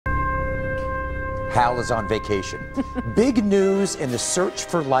Hal is on vacation. Big news in the search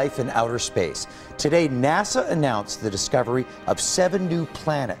for life in outer space. Today, NASA announced the discovery of 7 new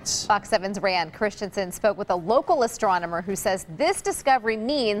planets. Fox 7's RaeAnn Christensen spoke with a local astronomer who says this discovery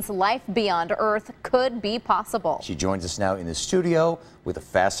means life beyond Earth could be possible. She joins us now in the studio with a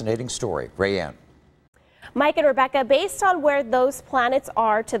fascinating story. RaeAnn. Mike and Rebecca, based on where those planets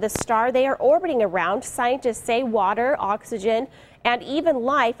are to the star they are orbiting around, scientists say water, oxygen, and even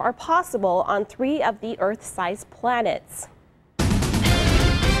life are possible on 3 of the Earth-sized planets.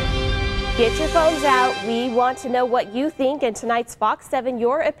 Get your phones out. We want to know what you think in tonight's Fox 7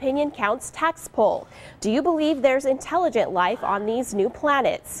 Your Opinion Counts text poll. Do you believe there's intelligent life on these new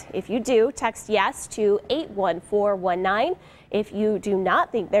planets? If you do, text yes to 81419. If you do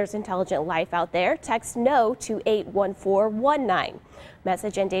not think there's intelligent life out there, text no to 81419.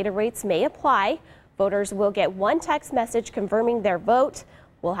 Message and data rates may apply. Voters will get 1 text message confirming their vote.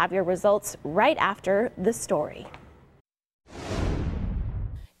 We'll have your results right after the story.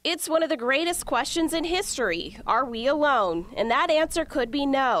 It's one of the greatest questions in history. Are we alone? And that answer could be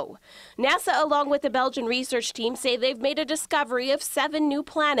no. NASA, along with the Belgian research team, say they've made a discovery of 7 new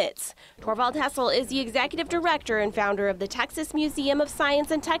planets. Torvald Hessel is the executive director and founder of the Texas Museum of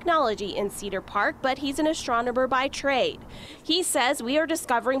Science and Technology in Cedar Park, but he's an astronomer by trade. He says we are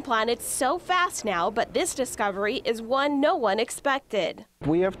discovering planets so fast now, but this discovery is one no one expected.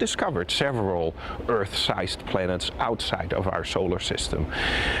 We have discovered several Earth-sized planets outside of our solar system.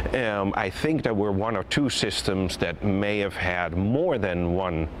 I think there were 1 or 2 systems that may have had more than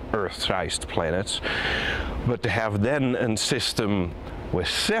 1 Earth-sized planet, but to have then a system with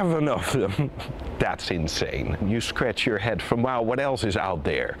 7 of them, that's insane. You scratch your head from, wow, what else is out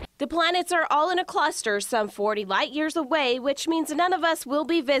there? The planets are all in a cluster some 40 light years away, which means none of us will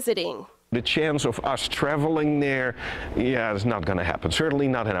be visiting. The chance of us traveling there, yeah, it's not going to happen. Certainly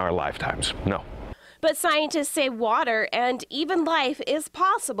not in our lifetimes, no. But scientists say water and even life is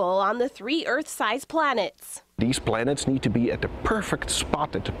possible on the 3 Earth-sized planets. These planets need to be at the perfect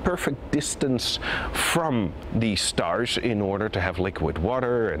spot, at the perfect distance from these stars in order to have liquid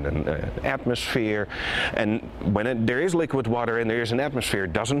water and an atmosphere. And when there is liquid water and there is an atmosphere,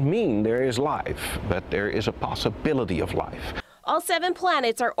 it doesn't mean there is life, but there is a possibility of life. All 7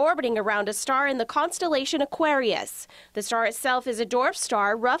 planets are orbiting around a star in the constellation Aquarius. The star itself is a dwarf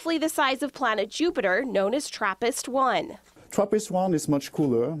star, roughly the size of planet Jupiter, known as TRAPPIST-1. TRAPPIST-1 is much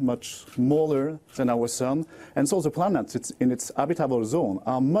cooler, much smaller than our Sun, and so the planets in its habitable zone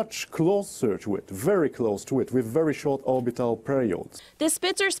are much closer to it, very close to it, with very short orbital periods. The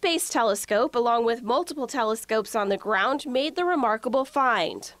Spitzer Space Telescope, along with multiple telescopes on the ground, made the remarkable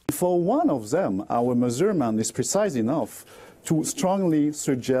find. For one of them, our measurement is precise enough to strongly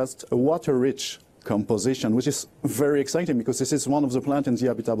suggest a water-rich composition, which is very exciting because this is one of the planets in the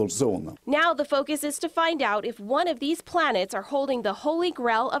habitable zone. Now the focus is to find out if one of these planets are holding the holy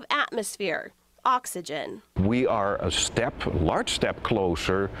grail of atmosphere, oxygen. We are a large step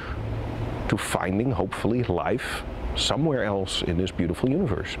closer to finding, hopefully, life somewhere else in this beautiful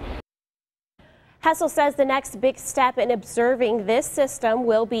universe. Hessel says the next big step in observing this system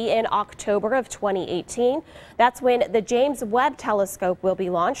will be in October of 2018. That's when the James Webb Telescope will be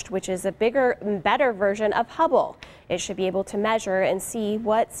launched, which is a bigger and better version of Hubble. It should be able to measure and see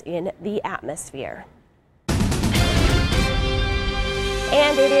what's in the atmosphere.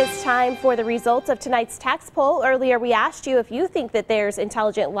 And it is time for the results of tonight's text poll. Earlier, we asked you if you think that there's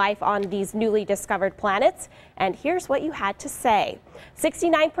intelligent life on these newly discovered planets. And here's what you had to say.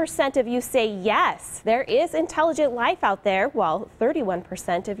 69% of you say yes, there is intelligent life out there, while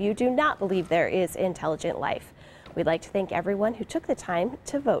 31% of you do not believe there is intelligent life. We'd like to thank everyone who took the time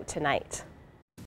to vote tonight.